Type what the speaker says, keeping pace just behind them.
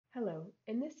Hello,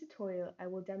 in this tutorial I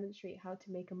will demonstrate how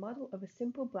to make a model of a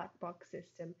simple black box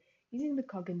system using the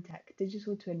Cogintech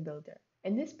digital twin builder.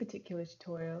 In this particular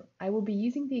tutorial, I will be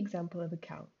using the example of a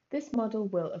cow. This model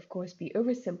will of course be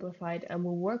oversimplified and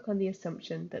will work on the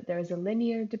assumption that there is a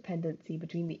linear dependency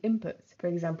between the inputs, for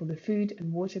example the food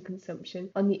and water consumption,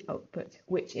 on the output,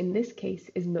 which in this case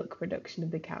is milk production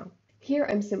of the cow. Here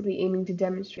I'm simply aiming to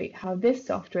demonstrate how this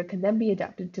software can then be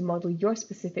adapted to model your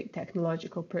specific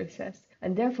technological process,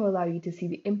 and therefore allow you to see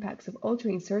the impacts of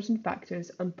altering certain factors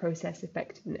on process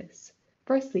effectiveness.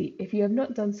 Firstly, if you have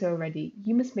not done so already,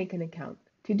 you must make an account.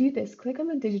 To do this, click on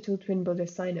the Digital Twin Builder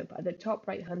sign up at the top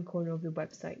right-hand corner of the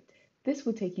website. This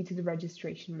will take you to the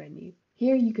registration menu.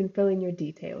 Here you can fill in your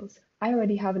details. I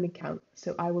already have an account,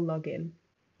 so I will log in.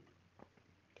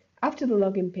 After the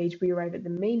login page, we arrive at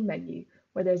the main menu,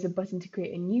 where there is a button to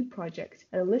create a new project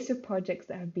and a list of projects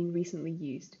that have been recently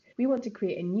used. We want to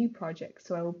create a new project,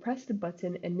 so I will press the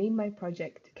button and name my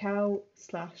project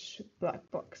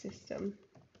cow/blackbox system.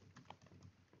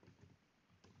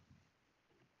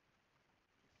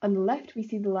 On the left, we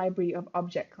see the library of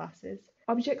object classes.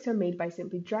 Objects are made by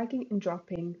simply dragging and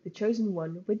dropping the chosen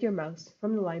one with your mouse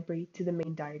from the library to the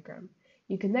main diagram.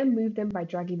 You can then move them by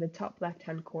dragging the top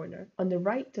left-hand corner. On the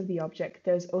right of the object,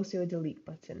 there is also a delete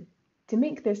button. To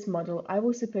make this model, I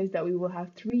will suppose that we will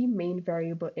have three main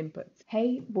variable inputs,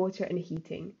 hay, water, and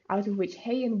heating, out of which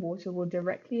hay and water will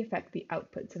directly affect the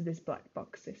outputs of this black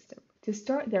box system. To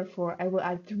start, therefore, I will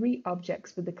add three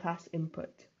objects with the class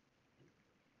input.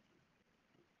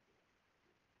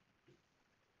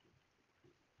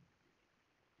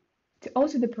 To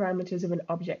alter the parameters of an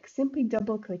object, simply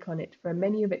double-click on it for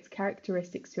many of its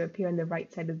characteristics to appear on the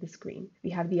right side of the screen.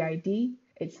 We have the ID,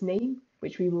 its name,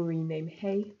 which we will rename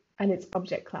hay, and its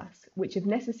object class, which if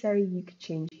necessary you could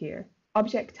change here.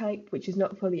 Object type, which is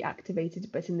not fully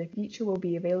activated but in the future will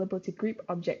be available to group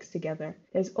objects together.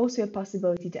 There's also a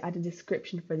possibility to add a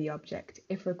description for the object,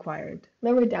 if required.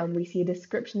 Lower down we see a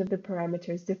description of the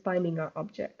parameters defining our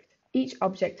object. Each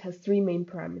object has three main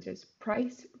parameters,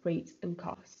 price, rate, and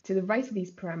cost. To the right of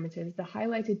these parameters, the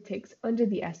highlighted ticks under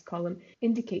the S column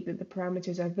indicate that the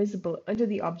parameters are visible under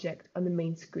the object on the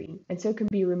main screen, and so can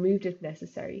be removed if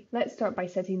necessary. Let's start by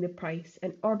setting the price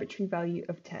an arbitrary value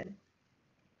of 10.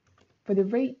 For the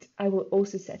rate, I will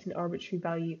also set an arbitrary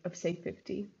value of say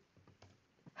 50.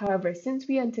 However, since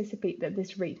we anticipate that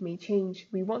this rate may change,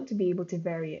 we want to be able to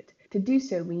vary it. To do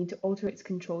so, we need to alter its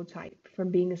control type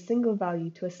from being a single value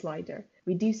to a slider.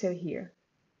 We do so here.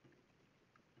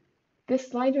 This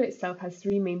slider itself has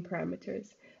three main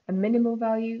parameters, a minimal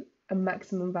value, a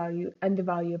maximum value, and the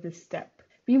value of the step.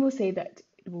 We will say that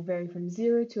it will vary from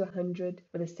 0 to 100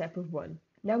 with a step of 1.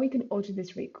 Now we can alter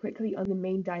this rate quickly on the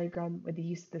main diagram with the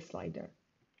use of the slider.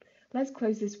 Let's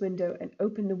close this window and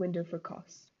open the window for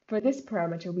cost. For this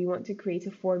parameter, we want to create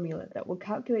a formula that will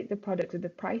calculate the product of the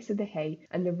price of the hay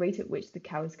and the rate at which the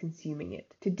cow is consuming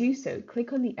it. To do so,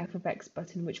 click on the f of x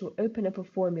button, which will open up a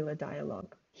formula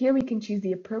dialog. Here we can choose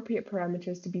the appropriate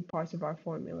parameters to be part of our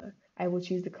formula. I will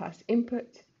choose the class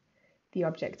input, the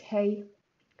object hay,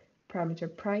 parameter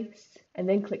price, and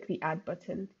then click the add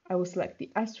button. I will select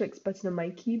the asterisk button on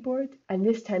my keyboard, and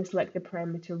this time select the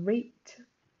parameter rate,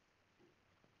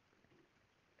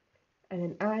 and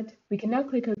then add. We can now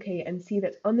click OK and see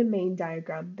that on the main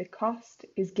diagram, the cost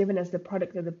is given as the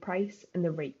product of the price and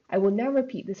the rate. I will now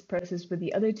repeat this process with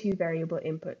the other two variable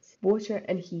inputs, water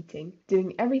and heating,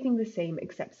 doing everything the same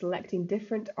except selecting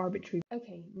different arbitrary.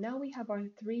 Okay, now we have our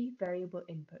three variable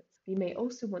inputs. We may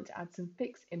also want to add some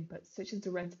fixed inputs, such as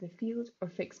the rent of the field or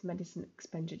fixed medicine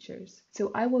expenditures.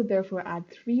 So I will therefore add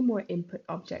three more input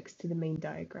objects to the main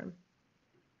diagram.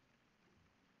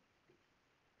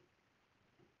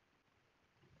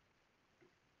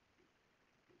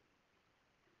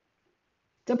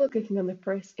 Double-clicking on the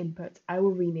first input, I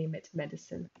will rename it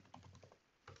medicine.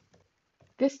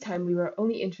 This time we were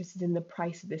only interested in the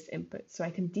price of this input, so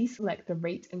I can deselect the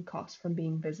rate and cost from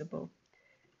being visible.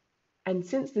 And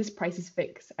since this price is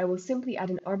fixed, I will simply add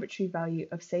an arbitrary value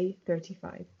of say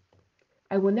 35.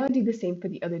 I will now do the same for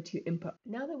the other two inputs.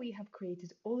 Now that we have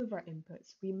created all of our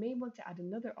inputs, we may want to add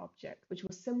another object which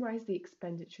will summarize the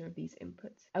expenditure of these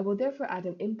inputs. I will therefore add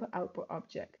an input-output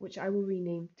object, which I will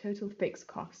rename total fixed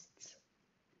costs.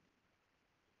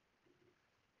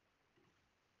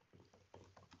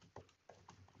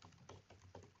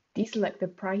 Deselect the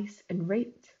price and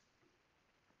rate,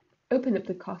 open up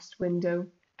the cost window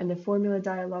and the formula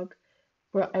dialog,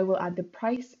 where I will add the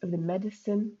price of the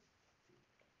medicine,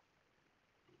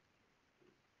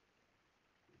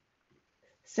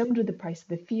 summed with the price of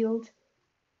the field,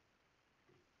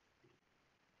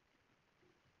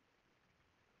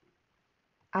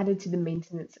 added to the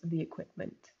maintenance of the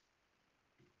equipment.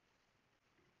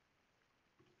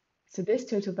 So this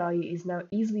total value is now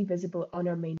easily visible on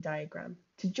our main diagram.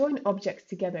 To join objects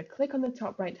together, click on the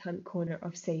top right-hand corner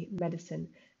of, say, medicine,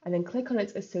 and then click on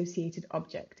its associated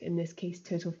object, in this case,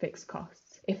 total fixed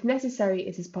costs. If necessary,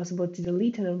 it is possible to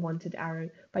delete an unwanted arrow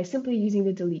by simply using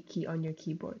the delete key on your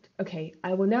keyboard. Okay,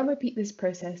 I will now repeat this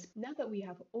process. Now that we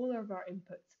have all of our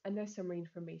inputs and their summary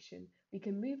information, we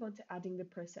can move on to adding the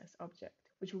process object,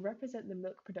 which will represent the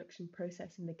milk production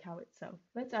process in the cow itself.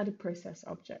 Let's add a process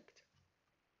object.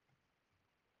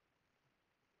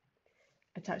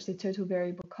 Attach the total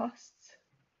variable costs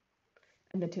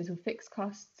and the total fixed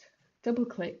costs,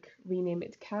 double-click, rename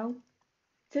it cow.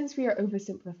 Since we are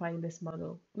oversimplifying this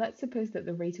model, let's suppose that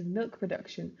the rate of milk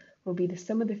production will be the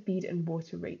sum of the feed and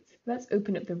water rates. Let's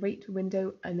open up the rate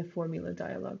window and the formula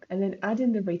dialog, and then add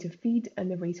in the rate of feed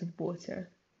and the rate of water.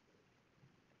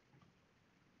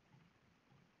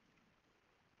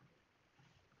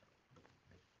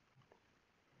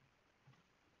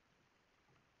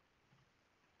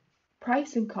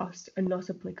 Price and cost are not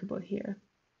applicable here,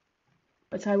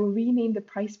 but I will rename the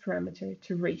price parameter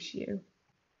to ratio,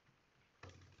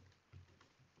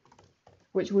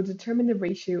 which will determine the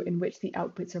ratio in which the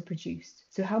outputs are produced,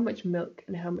 so how much milk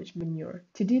and how much manure.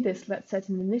 To do this, let's set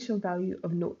an initial value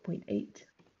of 0.8,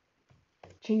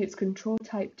 change its control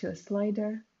type to a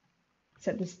slider,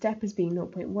 set the step as being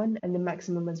 0.1 and the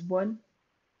maximum as 1.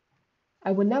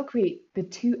 I will now create the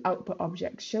two output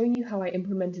objects, showing you how I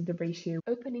implemented the ratio.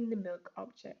 Opening the milk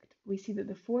object, we see that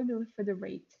the formula for the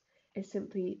rate is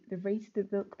simply the rate of the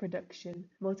milk production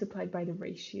multiplied by the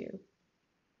ratio.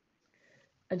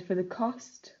 And for the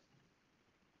cost,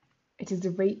 it is the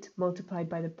rate multiplied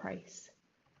by the price.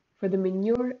 For the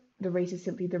manure, the rate is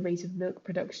simply the rate of milk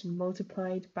production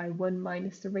multiplied by 1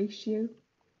 minus the ratio.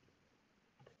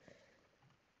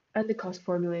 And the cost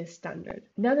formula is standard.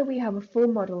 Now that we have a full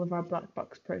model of our black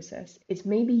box process, it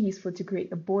may be useful to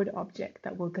create a board object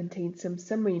that will contain some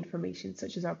summary information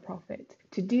such as our profit.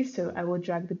 To do so, I will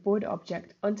drag the board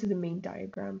object onto the main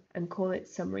diagram and call it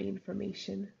summary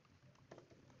information.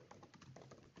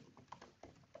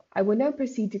 I will now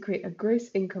proceed to create a gross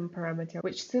income parameter,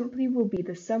 which simply will be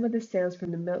the sum of the sales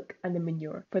from the milk and the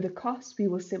manure. For the costs, we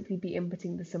will simply be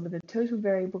inputting the sum of the total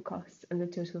variable costs and the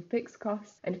total fixed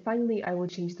costs. And finally, I will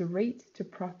change the rate to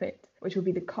profit, which will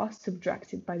be the cost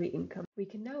subtracted by the income. We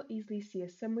can now easily see a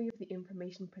summary of the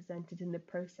information presented in the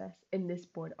process in this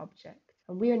board object.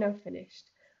 And we are now finished.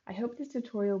 I hope this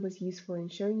tutorial was useful in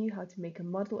showing you how to make a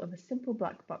model of a simple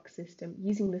black box system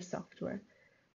using this software.